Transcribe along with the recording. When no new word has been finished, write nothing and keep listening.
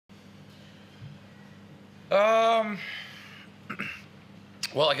Um,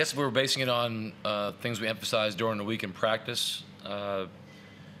 well, I guess we were basing it on things we emphasized during the week in practice. I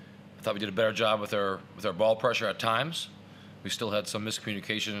thought we did a better job with our ball pressure at times. We still had some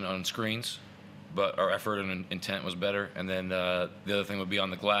miscommunication on screens, but our effort and intent was better. And then the other thing would be on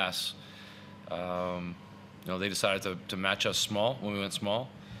the glass. They decided to match us small when we went small,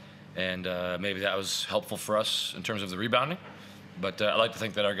 and maybe that was helpful for us in terms of the rebounding. But I like to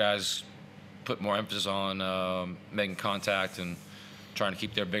think that our guys put more emphasis on making contact and trying to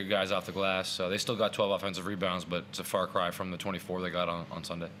keep their bigger guys off the glass. So they still got 12 offensive rebounds, but it's a far cry from the 24 they got on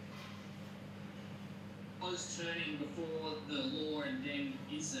Sunday. Was turning before the law and then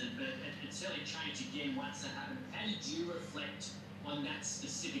incident, but it certainly changed again once that happened. How did you reflect on that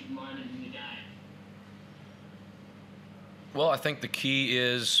specific moment in the game? Well, I think the key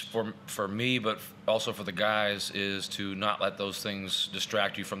is for me, but also for the guys, is to not let those things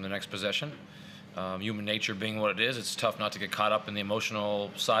distract you from the next possession. Human nature being what it is, it's tough not to get caught up in the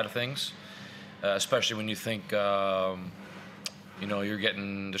emotional side of things, especially when you think you're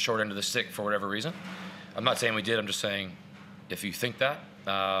getting the short end of the stick for whatever reason. I'm not saying we did. I'm just saying if you think that.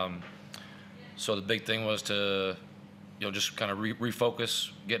 So the big thing was to just kind of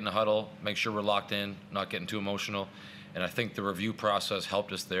refocus, get in the huddle, make sure we're locked in, not getting too emotional. And I think the review process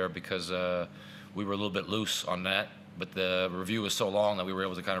helped us there because we were a little bit loose on that. But the review was so long that we were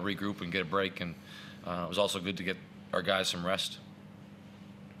able to kind of regroup and get a break. And it was also good to get our guys some rest.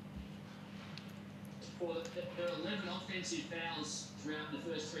 Well, there were 11 offensive fouls throughout the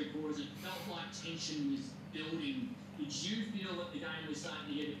first three quarters. It felt like tension was building. Did you feel that the game was starting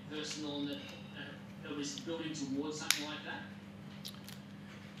to get a bit personal and that it was building towards something like that?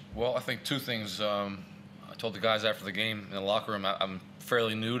 Well, I think two things. I told the guys after the game in the locker room, I'm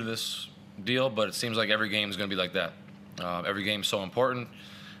fairly new to this deal, but it seems like every game is going to be like that. Every game is so important.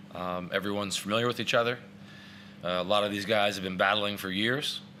 Everyone's familiar with each other. A lot of these guys have been battling for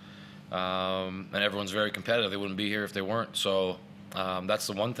years, and everyone's very competitive. They wouldn't be here if they weren't. So that's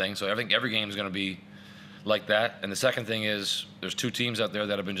the one thing. So I think every game is going to be like that. And the second thing is there's two teams out there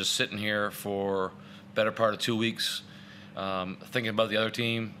that have been just sitting here for better part of 2 weeks, thinking about the other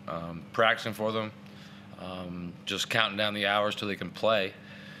team, practicing for them, just counting down the hours till they can play.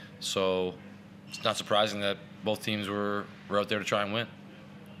 So it's not surprising that both teams were out there to try and win.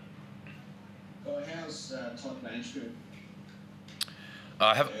 Well, how's Todd management?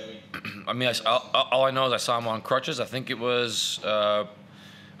 All I know is I saw him on crutches. I think it was a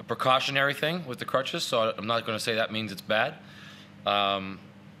precautionary thing with the crutches, so I'm not going to say that means it's bad. I'm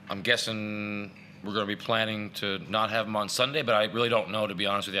guessing we're going to be planning to not have him on Sunday, but I really don't know, to be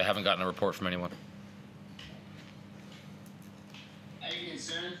honest with you. I haven't gotten a report from anyone. Are you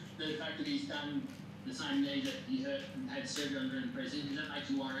concerned the fact that he's done the same knee that he hurt and had surgery on during preseason? Does that make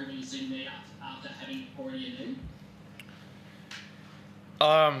you worry when you see knee after having already a knee?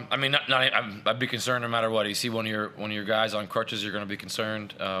 I'd be concerned no matter what. You see one of your guys on crutches, you're going to be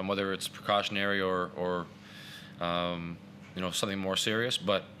concerned, whether it's precautionary or something more serious.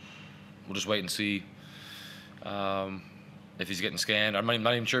 But we'll just wait and see if he's getting scanned. I'm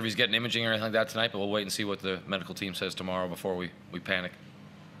not even sure if he's getting imaging or anything like that tonight, but we'll wait and see what the medical team says tomorrow before we panic.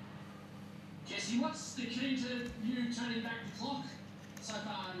 Jesse, what's the key to you turning back the clock so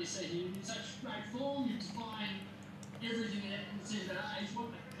far this season? You're in such great form, you define everything in the season at age. How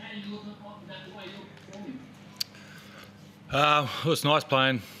do you look at the way you're performing? It was nice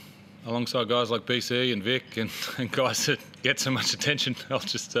playing alongside guys like BC and Vic and guys that get so much attention. I'll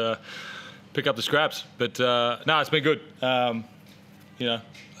just pick up the scraps. But no, it's been good. I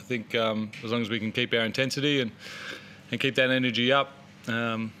think as long as we can keep our intensity and keep that energy up,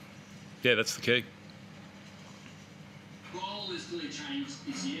 that's the key. Role has clearly changed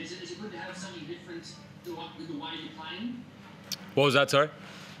this year. Is it good to have something different with the way you're playing? What was that, sorry?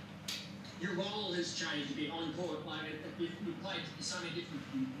 Your role has changed a bit on court. Like you've played so many different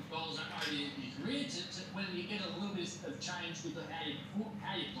roles over your career. When you get a little bit of change with how you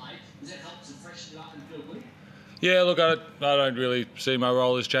play, does that help to freshen it up and feel good? Yeah, look, I don't really see my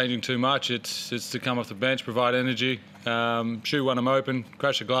role as changing too much. It's to come off the bench, provide energy, shoot when I'm open,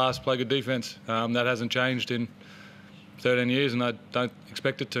 crash the glass, play good defence. That hasn't changed in 13 years, and I don't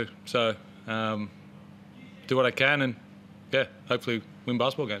expect it to. So do what I can and, hopefully win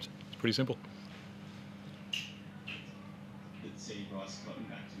basketball games. It's pretty simple. Good to see Bryce gotten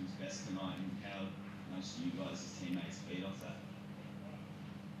back to his best tonight, and how much do you guys as teammates feed off that?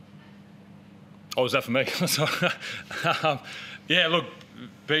 Oh, was that for me? Look,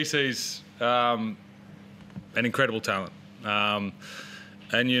 BC's an incredible talent. I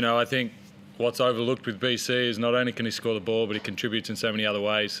think what's overlooked with BC is not only can he score the ball, but he contributes in so many other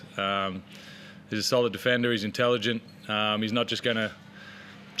ways. He's a solid defender. He's intelligent. He's not just going to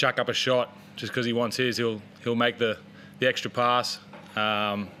chuck up a shot just because he wants his. He'll make the extra pass.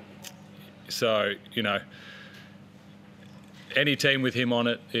 So, you know, any team with him on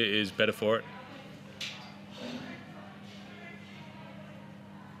it is better for it.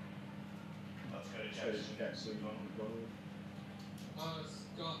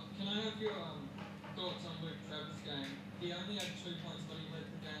 Scott, can I have your thoughts on Luke Travis' game? He only had 2 points, but he led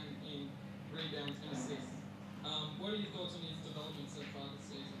the game in rebounds and assists. What are your thoughts on his development so far this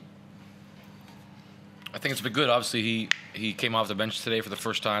season? I think it's been good. Obviously, he came off the bench today for the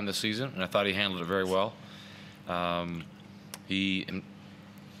first time this season, and I thought he handled it very well. I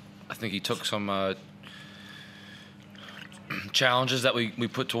think he took some challenges that we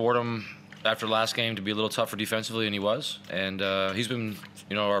put toward him after last game to be a little tougher defensively, and he was. And he's been,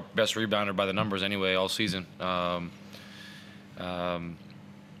 you know, our best rebounder by the numbers anyway all season. I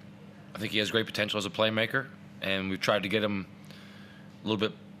think he has great potential as a playmaker, and we've tried to get him a little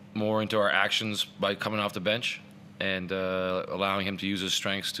bit more into our actions by coming off the bench and allowing him to use his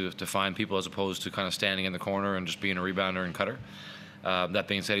strengths to find people as opposed to kind of standing in the corner and just being a rebounder and cutter. That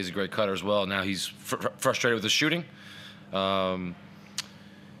being said, he's a great cutter as well. Now he's frustrated with his shooting.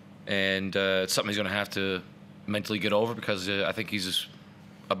 And it's something he's going to have to mentally get over because I think he's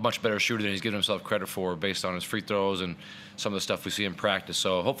a much better shooter than he's given himself credit for based on his free throws and some of the stuff we see in practice.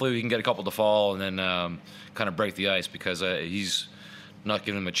 So hopefully we can get a couple to fall and then kind of break the ice because he's not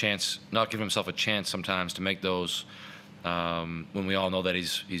giving himself a chance sometimes to make those when we all know that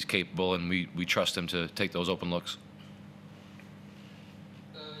he's capable and we trust him to take those open looks.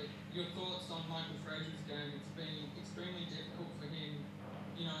 Your thoughts on Michael Frazier's game? It's been extremely difficult for him,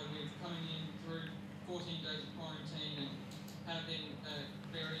 you know, with coming in through 14 days of quarantine and having a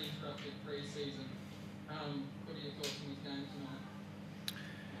very interrupted pre-season. What are your thoughts on his game tonight?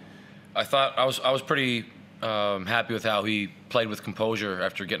 I thought I was pretty happy with how he played with composure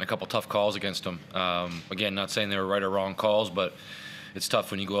after getting a couple tough calls against him. Again, not saying they were right or wrong calls, but it's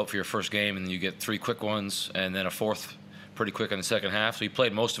tough when you go out for your first game and you get 3 quick ones and then a 4th pretty quick in the second half. So he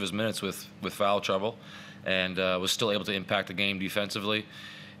played most of his minutes with foul trouble and was still able to impact the game defensively.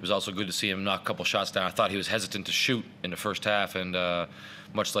 It was also good to see him knock a couple shots down. I thought he was hesitant to shoot in the first half, and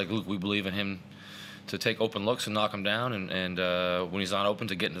much like Luke, we believe in him to take open looks and knock them down, and when he's not open,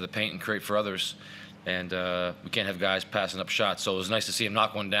 to get into the paint and create for others. And we can't have guys passing up shots. So it was nice to see him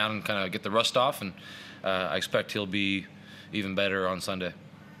knock one down and kind of get the rust off, and I expect he'll be even better on Sunday.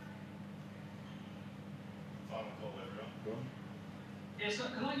 Yeah,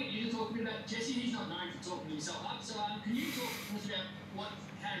 Scott, can I get you to talk a bit about Jesse? He's not known for talking himself up. So can you talk to us about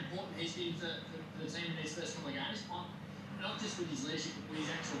how important he's been for the team in these first couple of games? Not just with his leadership, but with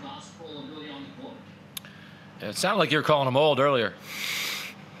his actual basketball ability on the court. Yeah, it sounded like you were calling him old earlier.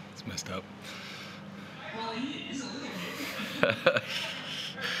 It's messed up. Well, he is a little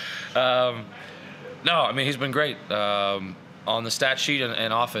bit. No, I mean, he's been great on the stat sheet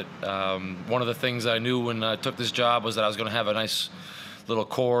and off it. One of the things I knew when I took this job was that I was going to have a nice little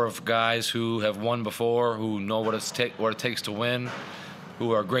core of guys who have won before, who know what it takes to win,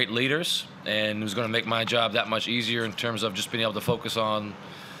 who are great leaders, and it was going to make my job that much easier in terms of just being able to focus on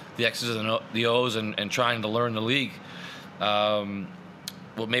the X's and the O's and trying to learn the league.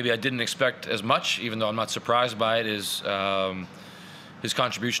 What maybe I didn't expect as much, even though I'm not surprised by it, is his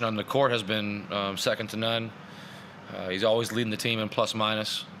contribution on the court has been second to none. He's always leading the team in plus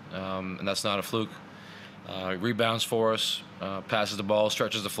minus, and that's not a fluke. He rebounds for us, passes the ball,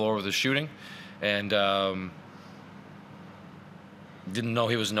 stretches the floor with his shooting, and didn't know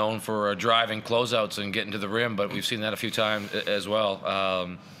he was known for driving closeouts and getting to the rim, but we've seen that a few times as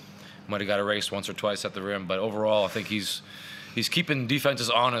well. Might have got erased once or twice at the rim, but overall I think he's keeping defenses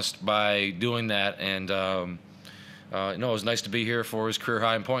honest by doing that, and it was nice to be here for his career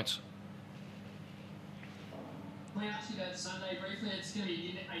high in points. Can I ask you about Sunday briefly? It's going to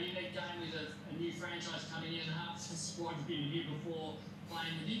be a unique game with a new franchise coming in, and half the squad's been here before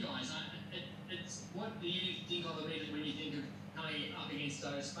playing with you guys. What do you think of immediately when you think of coming up against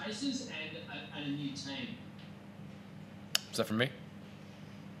those faces and a new team? Is that for me?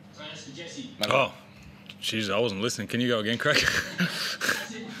 So that's for Jesse. Oh, jeez, I wasn't listening. Can you go again, Craig?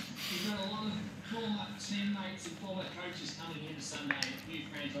 That's it. You've got a lot of former teammates and former coaches coming into Sunday, new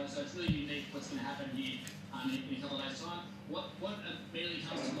franchise, so it's really unique what's going to happen here in a couple of days' time. What immediately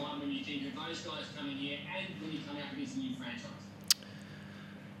comes to mind when you think of those guys coming here and when you come out against a new franchise?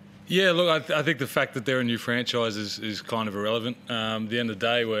 Yeah, look, I think the fact that they're a new franchise is kind of irrelevant. At the end of the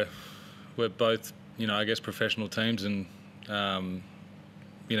day, we're both, I guess, professional teams, and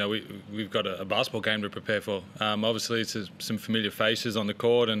we've got a basketball game to prepare for. Obviously, it's some familiar faces on the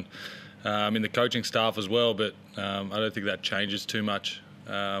court, and in the coaching staff as well, but I don't think that changes too much.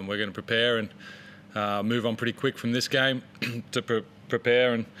 We're going to prepare and move on pretty quick from this game to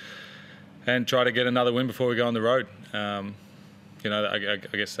prepare and try to get another win before we go on the road. I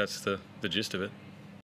guess that's the gist of it.